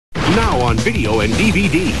Now on video and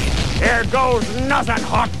DVD. Here goes nothing,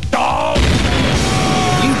 hot dog!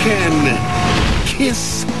 You can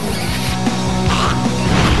kiss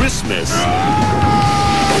Christmas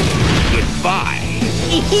goodbye.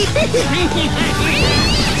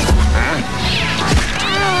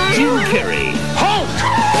 Jim Carrey. Halt!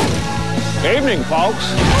 Evening, folks.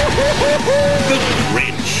 The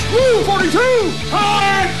Grinch. Woo, 42!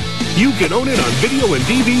 Hi! You can own it on video and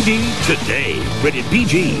DVD today. Rated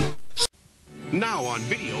PG. Now on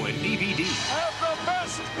video and DVD. Have the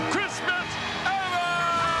best Christmas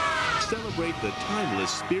ever! Celebrate the timeless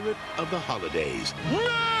spirit of the holidays.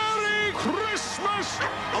 Merry Christmas!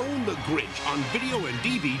 Own The Grinch on video and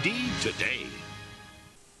DVD today.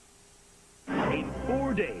 In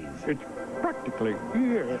 4 days. It's practically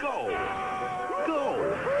here. Go! Go!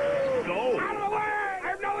 Go! Out of the way! I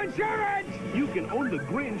have no insurance! You can own The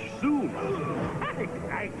Grinch soon.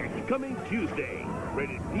 Coming Tuesday.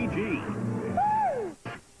 Rated PG.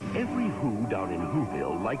 Every Who down in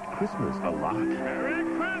Whoville liked Christmas a lot. Merry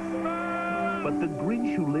Christmas! But the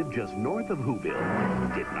Grinch who lived just north of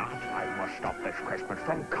Whoville did not. I must stop this Christmas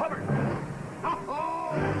from coming.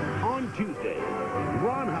 On Tuesday,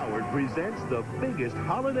 Ron Howard presents the biggest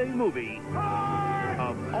holiday movie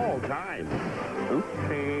of all time.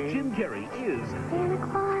 Okay. Jim Carrey is Santa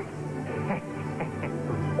Claus.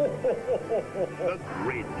 The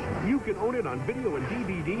Grinch. You can own it on video and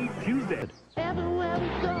DVD Tuesday. Everywhere we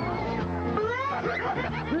go,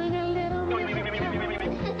 bring a little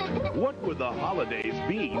What would the holidays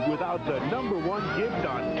be without the #1 gift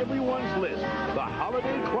on everyone's list? The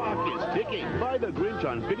holiday clock is ticking. Buy The Grinch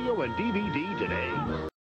on video and DVD today.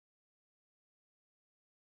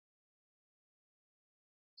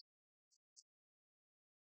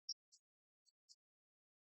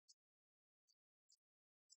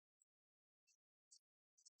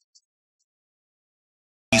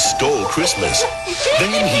 He stole Christmas.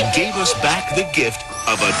 Then he gave us back the gift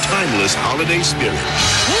of a timeless holiday spirit.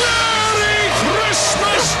 Merry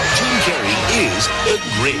Christmas! Jim Carrey is The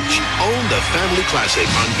Grinch. Own the family classic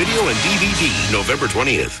on video and DVD November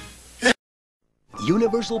 20th.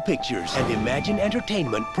 Universal Pictures and Imagine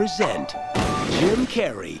Entertainment present Jim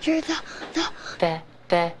Carrey You're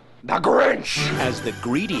The Grinch! as the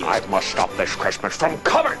greediest, I must stop this Christmas from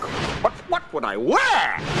coming. But what would I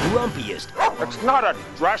wear? grumpiest, It's not a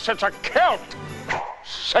dress, it's a kilt.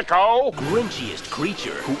 Sicko! grinchiest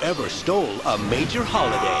creature who ever stole a major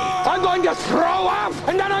holiday. I'm going to throw up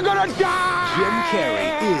and then I'm gonna die! Jim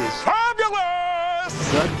Carrey is Fabulous!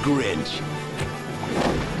 the Grinch.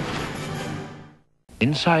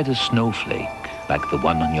 Inside a snowflake, like the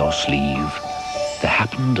one on your sleeve, there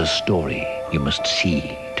happened a story you must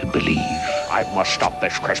see to believe. I must stop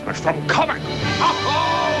this Christmas from coming.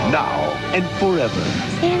 Now and forever.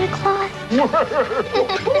 Santa Claus.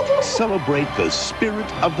 Celebrate the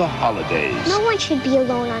spirit of the holidays. No one should be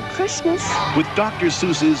alone on Christmas. With Dr.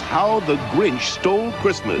 Seuss's How the Grinch Stole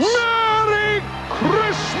Christmas. Merry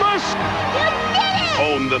Christmas!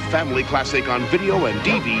 Own the family classic on video and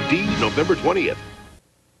DVD November 20th.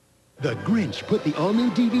 The Grinch put the all-new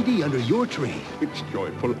DVD under your tree. It's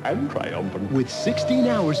joyful and triumphant. With 16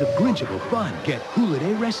 hours of Grinchable fun, get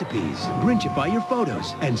holiday recipes, Grinchify your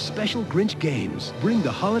photos, and special Grinch games. Bring the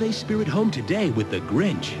holiday spirit home today with The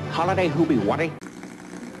Grinch. Holiday Hoobie Whatty?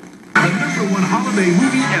 The #1 holiday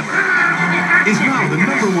movie ever is now the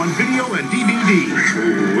 #1 video and DVD.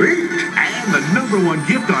 Sweet. And the #1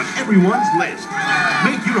 gift on everyone's list.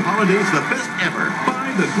 Make your holidays the best ever. Buy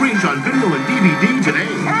The Grinch on video and DVD today.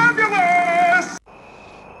 Fabulous!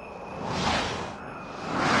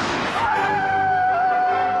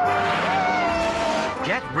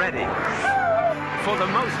 Get ready for the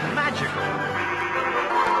most magical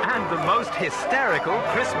and the most hysterical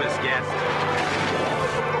Christmas guest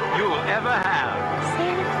you'll ever have.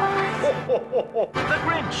 Santa Claus. The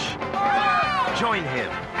Grinch. Join him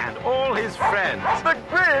and all his friends. The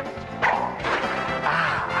Grinch.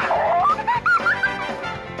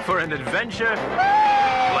 For an adventure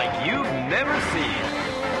like you've never seen.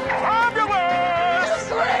 Fabulous!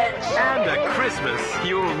 The Grinch! And a Christmas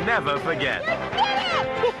you'll never forget.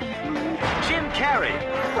 Jim Carrey.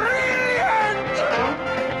 Brilliant!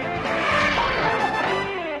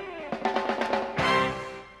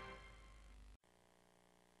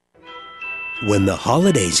 When the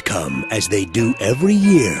holidays come, as they do every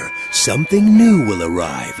year, something new will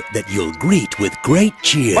arrive that you'll greet with great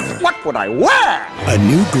cheer. But what would I wear? A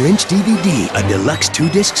new Grinch DVD, a deluxe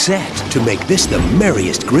 2-disc set, to make this the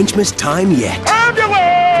merriest Grinchmas time yet.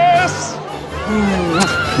 Fabulous!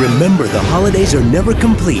 Remember, the holidays are never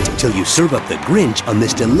complete till you serve up the Grinch on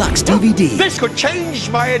this deluxe DVD. This could change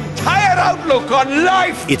my entire outlook on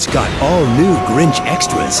life! It's got all new Grinch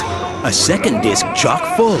extras. A second disc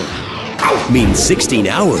chock full. Means 16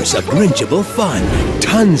 hours of Grinchable fun.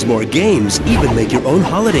 Tons more games, even make your own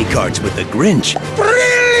holiday cards with the Grinch.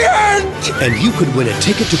 Brilliant! And you could win a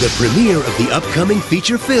ticket to the premiere of the upcoming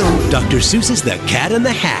feature film, Dr. Seuss's The Cat in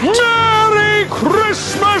the Hat. Merry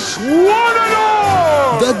Christmas, one and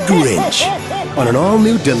all! The Grinch. On an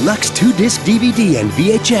all-new deluxe 2-disc DVD and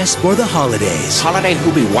VHS for the holidays. Holiday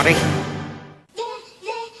who be wanting?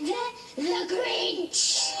 The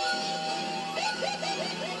Grinch.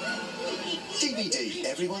 DVD,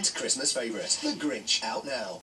 everyone's Christmas favorite. The Grinch, out now.